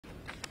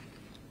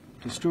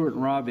To Stuart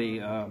and Robbie,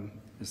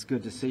 it's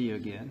good to see you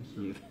again.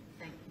 You've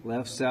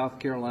left South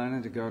Carolina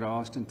to go to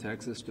Austin,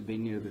 Texas to be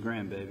near the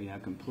grandbaby. I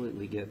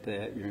completely get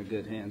that. You're in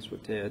good hands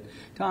with Ted.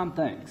 Tom,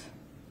 thanks.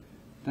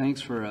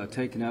 Thanks for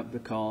taking up the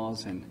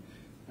cause. And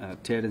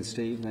Ted and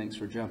Steve, thanks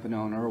for jumping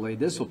on early.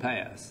 This will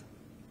pass.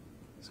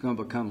 It's going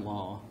to become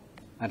law.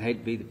 I'd hate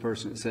to be the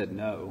person that said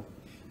no.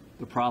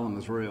 The problem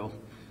is real.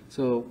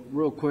 So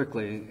real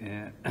quickly,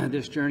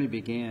 this journey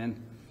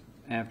began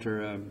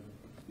after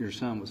your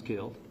son was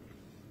killed.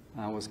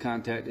 I was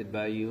contacted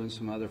by you and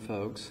some other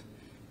folks,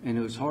 and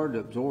it was hard to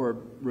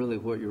absorb really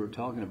what you were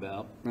talking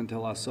about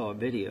until I saw a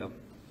video.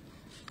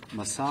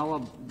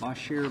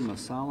 Bashir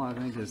Masala, I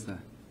think, is the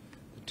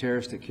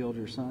terrorist that killed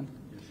your son.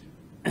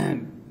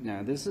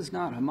 Now, this is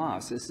not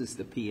Hamas. This is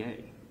the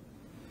PA.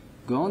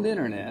 Go on the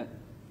internet,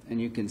 and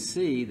you can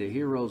see the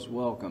hero's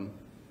welcome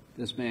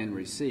this man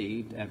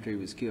received after he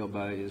was killed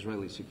by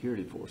Israeli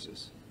security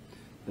forces.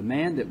 The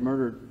man that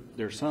murdered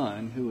their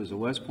son, who was a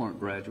West Point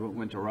graduate,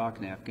 went to Iraq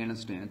and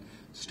Afghanistan,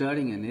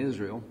 studying in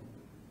Israel,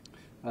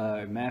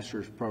 a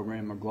master's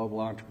program of global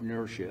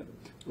entrepreneurship,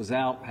 was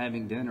out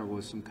having dinner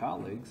with some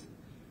colleagues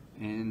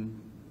and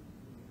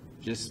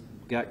just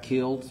got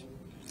killed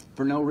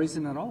for no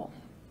reason at all,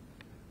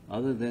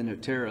 other than a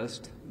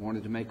terrorist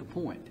wanted to make a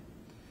point.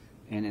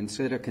 And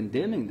instead of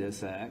condemning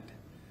this act,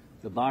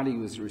 the body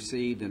was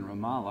received in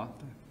Ramallah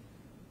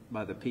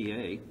by the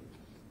PA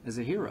as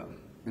a hero,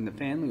 and the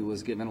family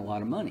was given a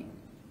lot of money.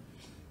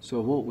 So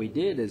what we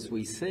did is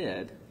we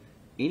said,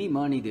 any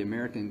money the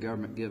American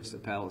government gives the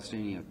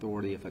Palestinian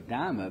Authority, if a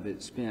dime of it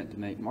is spent to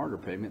make martyr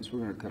payments, we're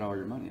going to cut all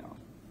your money off.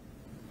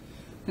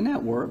 And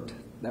that worked.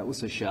 That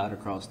was a shot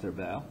across their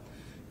bow.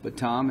 But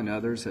Tom and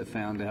others have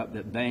found out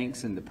that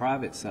banks and the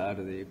private side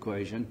of the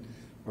equation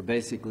are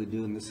basically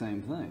doing the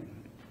same thing.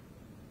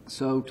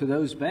 So to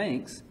those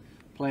banks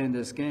playing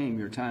this game,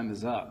 your time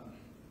is up.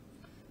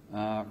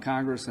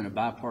 Congress, in a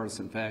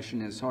bipartisan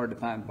fashion, it's hard to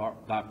find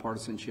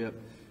bipartisanship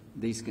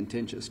these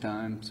contentious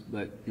times,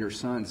 but your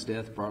son's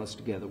death brought us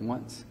together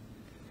once.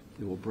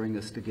 It will bring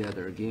us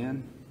together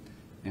again,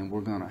 and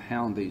we're going to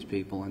hound these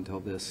people until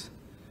this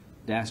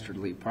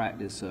dastardly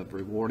practice of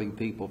rewarding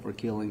people for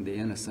killing the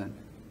innocent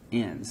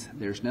ends.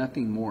 There's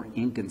nothing more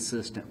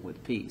inconsistent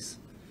with peace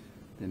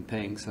than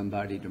paying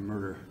somebody to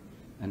murder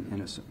an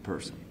innocent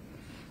person.